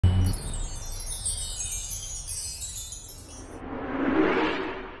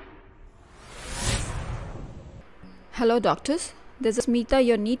Hello doctors, this is Meeta,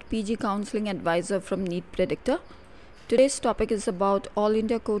 your NEET PG Counseling Advisor from NEET Predictor. Today's topic is about All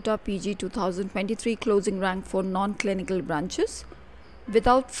India Quota PG 2023 closing rank for non-clinical branches.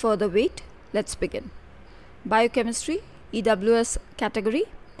 Without further wait, let's begin. Biochemistry, EWS category,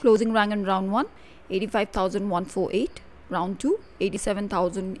 closing rank in round 1, 85,148, round 2,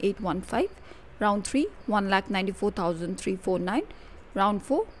 87,815, round 3, 1,94,349, round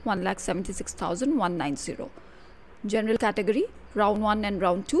 4, 1,76,190. General category, round 1 and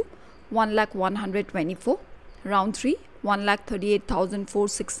round 2, 1,124, round 3,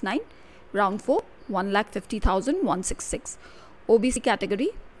 1,38,469, round 4, 1,50,166. OBC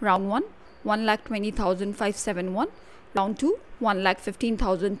category, round 1, 1,20,571, round 2,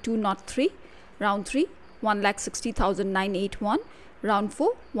 1,15,203, round 3, 1,60,981, round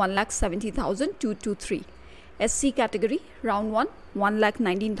 4, 1,70,223. SC category, round 1,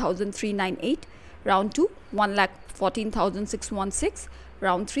 1,19,398, round 2, 1,14,616,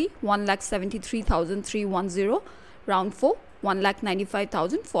 round 3, 1,73,310, round 4,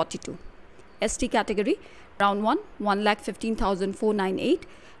 1,95,042. ST category, round 1, 1,15,498,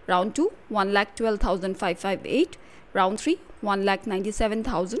 round 2, 1,12,558, round 3,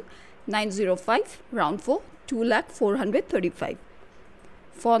 1,97,905, round 4, 2,04,35.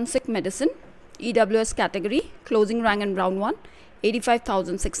 Forensic medicine, EWS category, closing rank in round 1,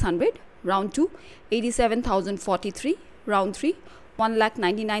 85,600, round 2, 87,043, round 3,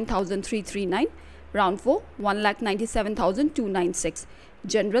 1,99,339, round 4, 1,97,296.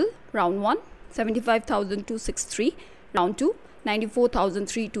 General, round 1, 75,263, round 2,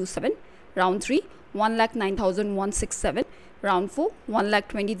 94,327, round 3, 1,09,167, round 4,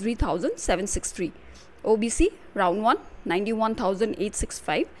 1,23,763. OBC, round 1,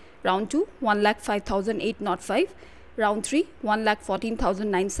 91,865, round 2, 1,05,805, round 3,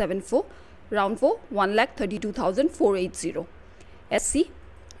 1,14,974, round 4, 1,32,480. SC,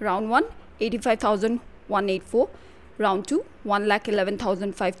 round 1, 85,184, round 2,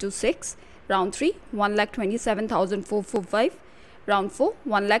 1,11,526, round 3, 1,27,445, round 4,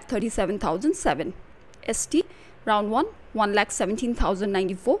 1,37,007. ST, round 1,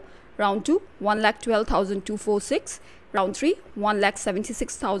 1,17,094, round 2, 1,12,246, round 3,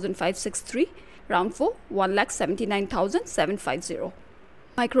 1,76,563, round 4, 1,79,750.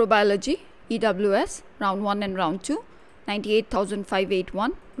 Microbiology, EWS, round 1 and round 2,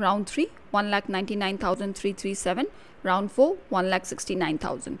 98,581, round 3, 1,99,337, round 4,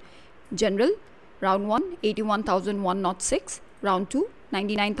 1,69,000. General, round 1, 81,106, round 2,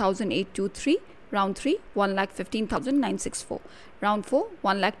 99,823, round 3, 1,15,964, round 4,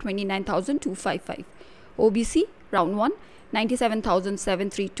 1,29,255. OBC, round 1,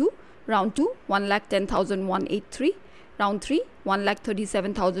 97,732, round 2, 1,10,183, round 3,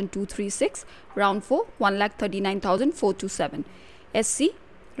 1,37,236, round 4, 1,39,427. SC,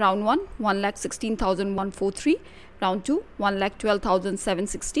 round 1, 1,16,143, round 2,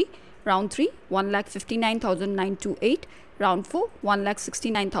 1,12,760, round 3, 1,59,928, round 4,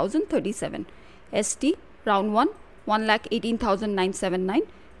 1,69,037. ST, round 1, 1,18,979,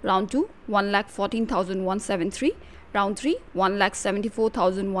 round 2, 1,14,173, round 3,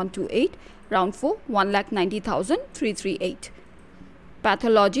 1,74,128, round 4, 1,90,338.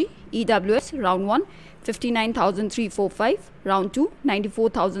 Pathology, EWS, round 1, 59,345, round 2,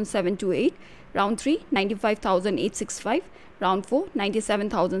 94,728, round 3, 95,865, round 4,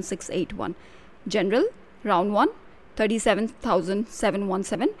 97,681. General, round 1,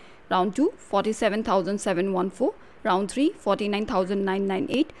 37,717, round 2, 47,714, round 3,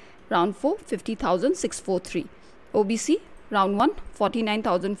 49,998, round 4, 50,643. OBC, round 1,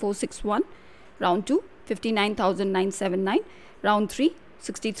 49,461, round 2, 59,979, round 3,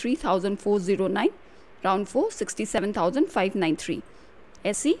 63,409, round 4, 67,593.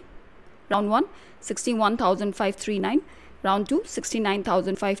 SC, round 1, 61,539, round 2,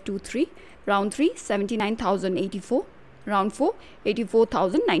 69,523, round 3, 79,084, round 4,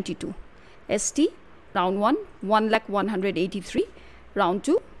 84,092. ST, round 1, 1,183, round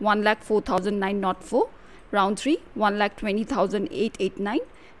 2, 1,04,904, round 3, 1,20,889,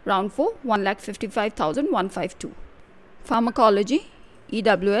 round 4, 1,55,152. Pharmacology,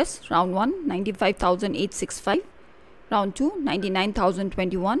 EWS, round 1, 95,865, round 2,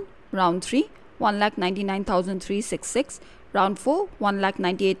 99,021, round 3, 1,99,366, round 4,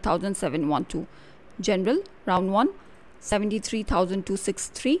 1,98,712. General, round 1,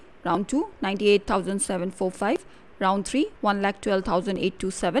 73,263, round 2, 98,745, round 3,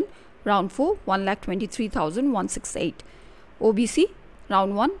 1,12,827, round 4, 1,23,168. OBC,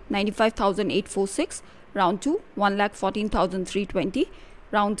 round 1, 95,846, round 2, 1,14,320,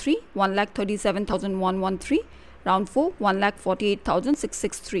 round 3, 1,37,113, round 4,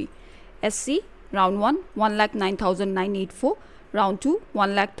 1,48,663. SC, round 1, 1,09,984, round 2,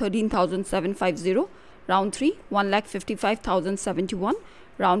 1,13,750, round 3, 1,55,071,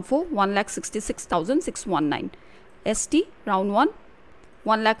 round 4, 1,66,619. ST, round 1,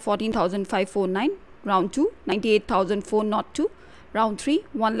 1,14,549, round 2, 98,402, round 3,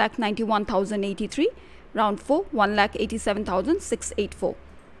 1,91,083, round 4, 1,87,684.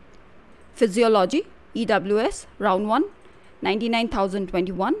 Physiology, EWS, round 1,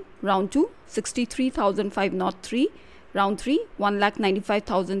 99,021, round 2, 63,503, round 3,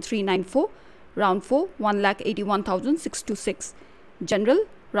 1,95,394, round 4, 1,81,626. General,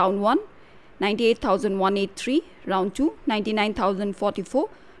 round 1, 98,183, round 2, 99,044,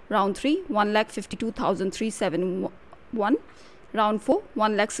 round 3, 1,52,371, round 4,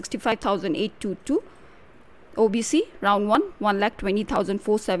 1,65,822. OBC, round 1,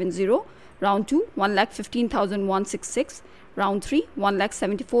 1,20,470, round 2, 1,15,166, round 3,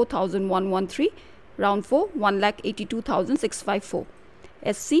 1,74,113, round 4, 1,82,654.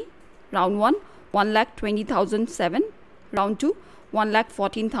 SC, round 1, 1,20,007, round 2,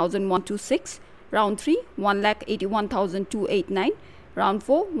 1,14,126, round 3, 1,81,289, round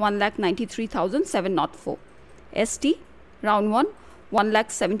 4, 1,93,704. ST, round 1,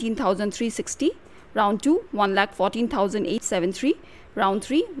 1,17,360, round 2, 1,14,873, round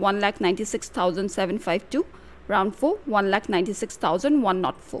 3, 1,96,752, round 4,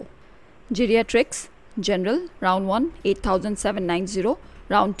 1,96,104. Geriatrics, General, round 1, 8,790,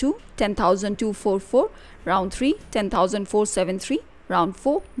 round 2, 10,244, round 3, 10,473, round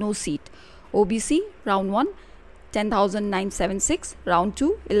 4, no seat. OBC, round 1, 10,976, round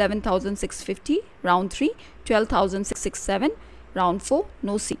 2, 11,650, round 3, 12,667, round 4,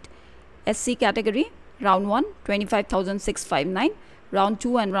 no seat. SC category, round 1, 25,659, round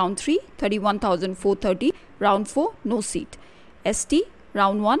 2 and round 3, 31,430, round 4, no seat. ST,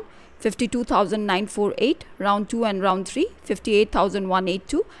 round 1, 52,948, round 2 and round 3,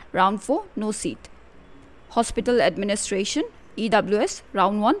 58,182, round 4, no seat. Hospital Administration, EWS,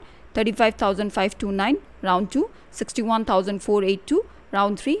 round 1, 35,529, round 2, 61,482,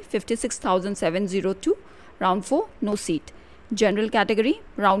 round 3, 56,702, round 4, no seat. General category,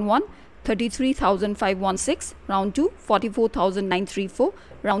 round 1, 33,516, round 2, 44,934,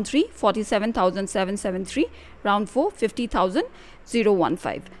 round 3, 47,773, round 4,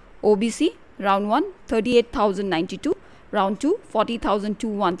 50,015. OBC, round 1, 38,092, round 2,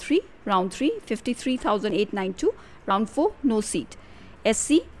 40,213, round 3, 53,892, round 4, no seat.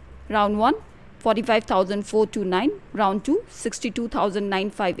 SC, round 1, 45,429, round 2,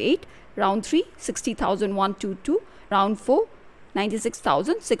 62,958, round 3, 60,122, round 4,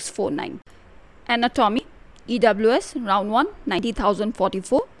 96,649. Anatomy, EWS, round 1,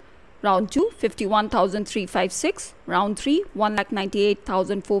 90,044, round 2, 51,356, round 3,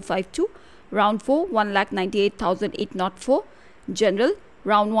 1,98,452, round 4, 1,98,804. General,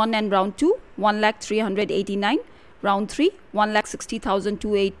 round 1 and round 2, 1,389, round 3,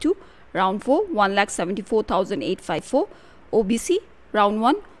 1,60,282, round 4, 1,74,854. OBC, round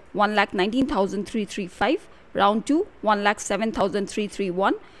 1, 1,19,335, round 2,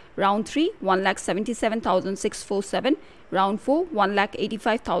 1,07,331, round 3, 1,77,647, round 4,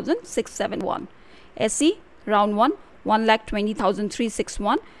 1,85,671. SC, round 1,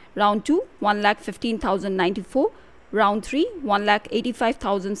 1,20,361, round 2, 1,15,094, round 3,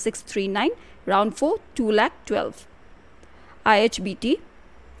 1,85,639, round 4, 2,12. IHBT,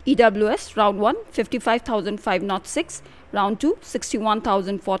 EWS, round 1, 55,506, round 2,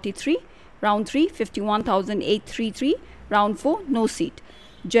 61,043, round 3, 51,833, round 4, no seat.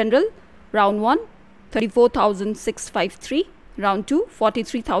 General, round 1, 34,653, round 2,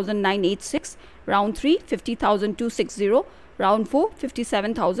 43,986, round 3, 50,260, round 4,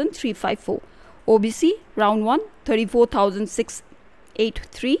 57,354. OBC, round 1,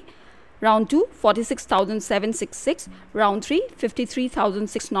 34,683, round 2, 46,766, round 3,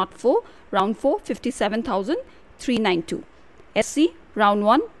 53,604, round 4, 57,392. SC, round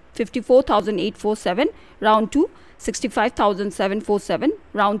 1, 54,847, round 2, 65,747,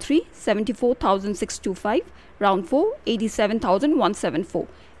 round 3, 74,625, round 4, 87,174.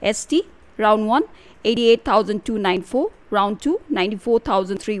 ST, round 1, 88,294, round 2,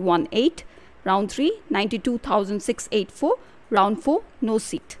 94,318, round 3, 92,684, round 4, no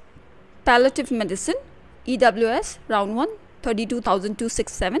seat. Palliative medicine, EWS, round 1,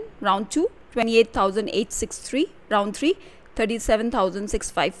 32,267, round 2, 28,863, round 3,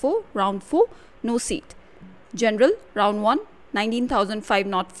 37,654, round 4, no seat. General, round 1,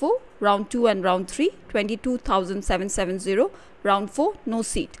 19,504, round 2 and round 3, 22,770, round 4, no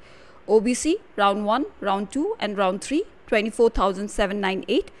seat. OBC round 1, round 2 and round 3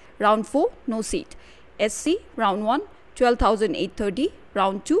 24,798, round 4 no seat. SC round 1 12,830,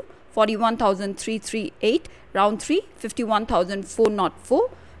 round 2 41,338, round 3 51,404,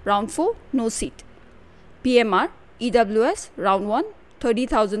 round 4 no seat. PMR EWS round 1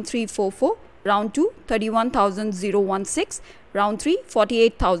 30,344, round 2 31,016, round 3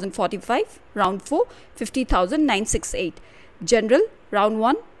 48,045, round 4 50,968. General round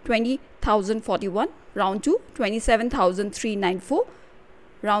 1 20,041, round 2 27,394,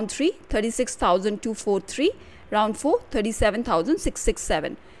 round 3 36,243, round 4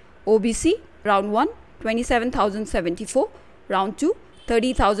 37,667. OBC round 1 27,074, round 2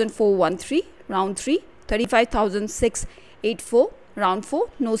 30,413, round 3 35,684, round 4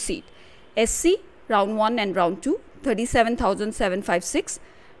 no seat. SC round 1 and round 2 37,756,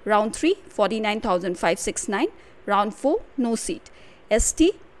 round 3 49,569, round 4 no seat.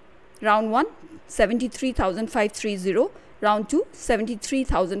 ST round 1 73,530, round 2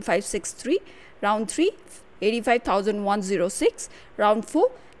 73,563, round 3 85,106, round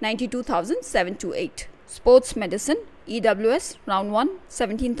 4 92,728. Sports medicine EWS round 1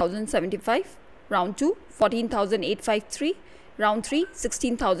 17,075, round 2 14,853, round 3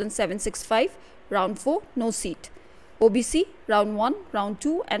 16,765, round 4 no seat. OBC round 1, round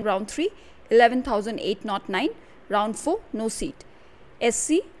 2 and round 3 11,809, round 4 no seat.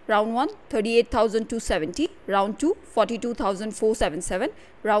 SC round 1 38,270, round 2 42,477,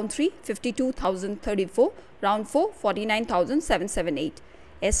 round 3 52,034, round 4 49,778.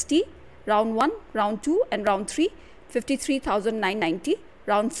 ST round 1, round 2 and round 3 53,990,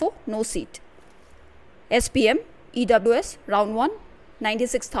 round 4 no seat. SPM EWS round 1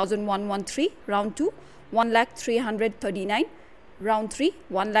 96,113, round 2 1,339, round 3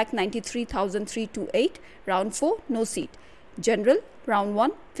 1,93,328, round 4 no seat. General round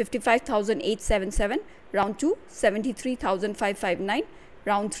 1 55,877, round 2 73,559,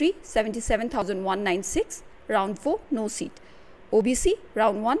 round 3 77,196, round 4 no seat. OBC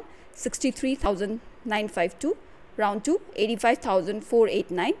round 1 63,952, round 2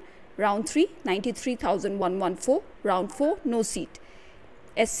 85,489, round 3 93,114, round 4 no seat.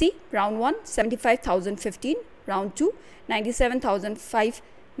 SC round 1 75,015, round 2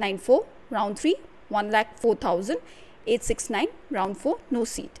 97,594, round 3 1,04,869, round 4 no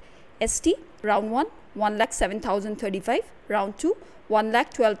seat. ST round 1 1,07,035, round 2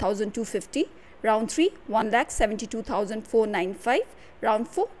 1,12,250, round 3 1,72,495, round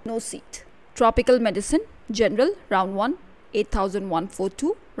 4 no seat. Tropical medicine general round 1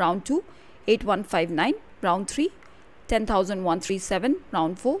 8,142, round 2 8,159, round 3 10,137,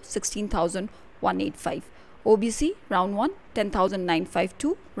 round 4 16,185. OBC round 1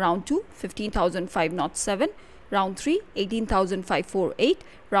 10,952, round 2 15,507, round 3 18,548,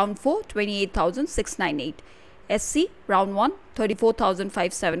 round 4 28,698. SC round 1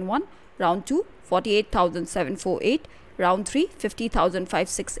 34,571, round 2 48,748, round 3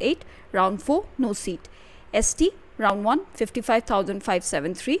 50,568, round 4 no seat. ST round 1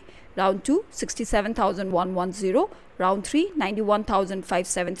 55,573, round 2 67,110, round 3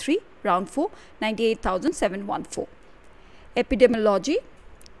 91,573, round 4 98,714. Epidemiology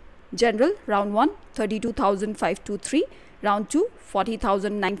general round 1 32,523, round 2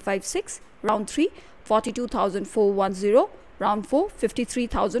 40,956, round 3 42,410, round 4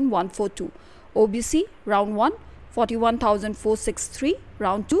 53,142. OBC round 1 41,463,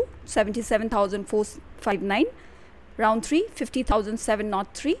 round 2 77,459, round 3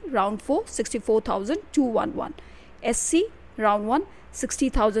 50,703, round 4 64,211. SC round 1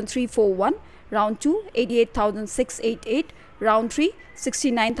 60,341, round 2 88,688, round 3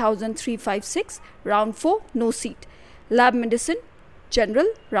 69,356, round 4 no seat. Lab medicine general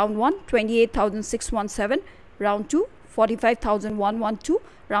round 1 28,617, round 2 45,112,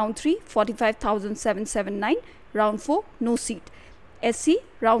 round 3 45,779, round 4 no seat. SC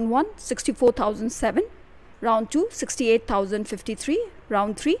round 1 64,007, round 2 68,053,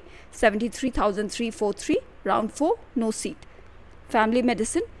 round 3 73,343, round 4 no seat. Family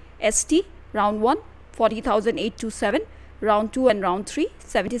medicine ST round 1 40,827, round 2 and round 3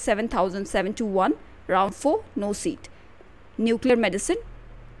 77,721, round 4 no seat. Nuclear medicine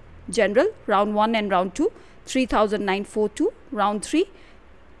general round 1 and round 2 3,942, round 3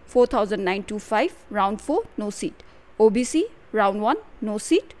 4,925, round 4 no seat. OBC round 1 no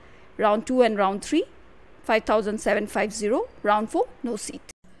seat, round 2 and round 3 5,750, round 4 no seat.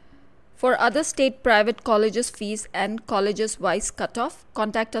 For other state private colleges fees and colleges wise cutoff,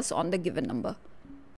 contact us on the given number.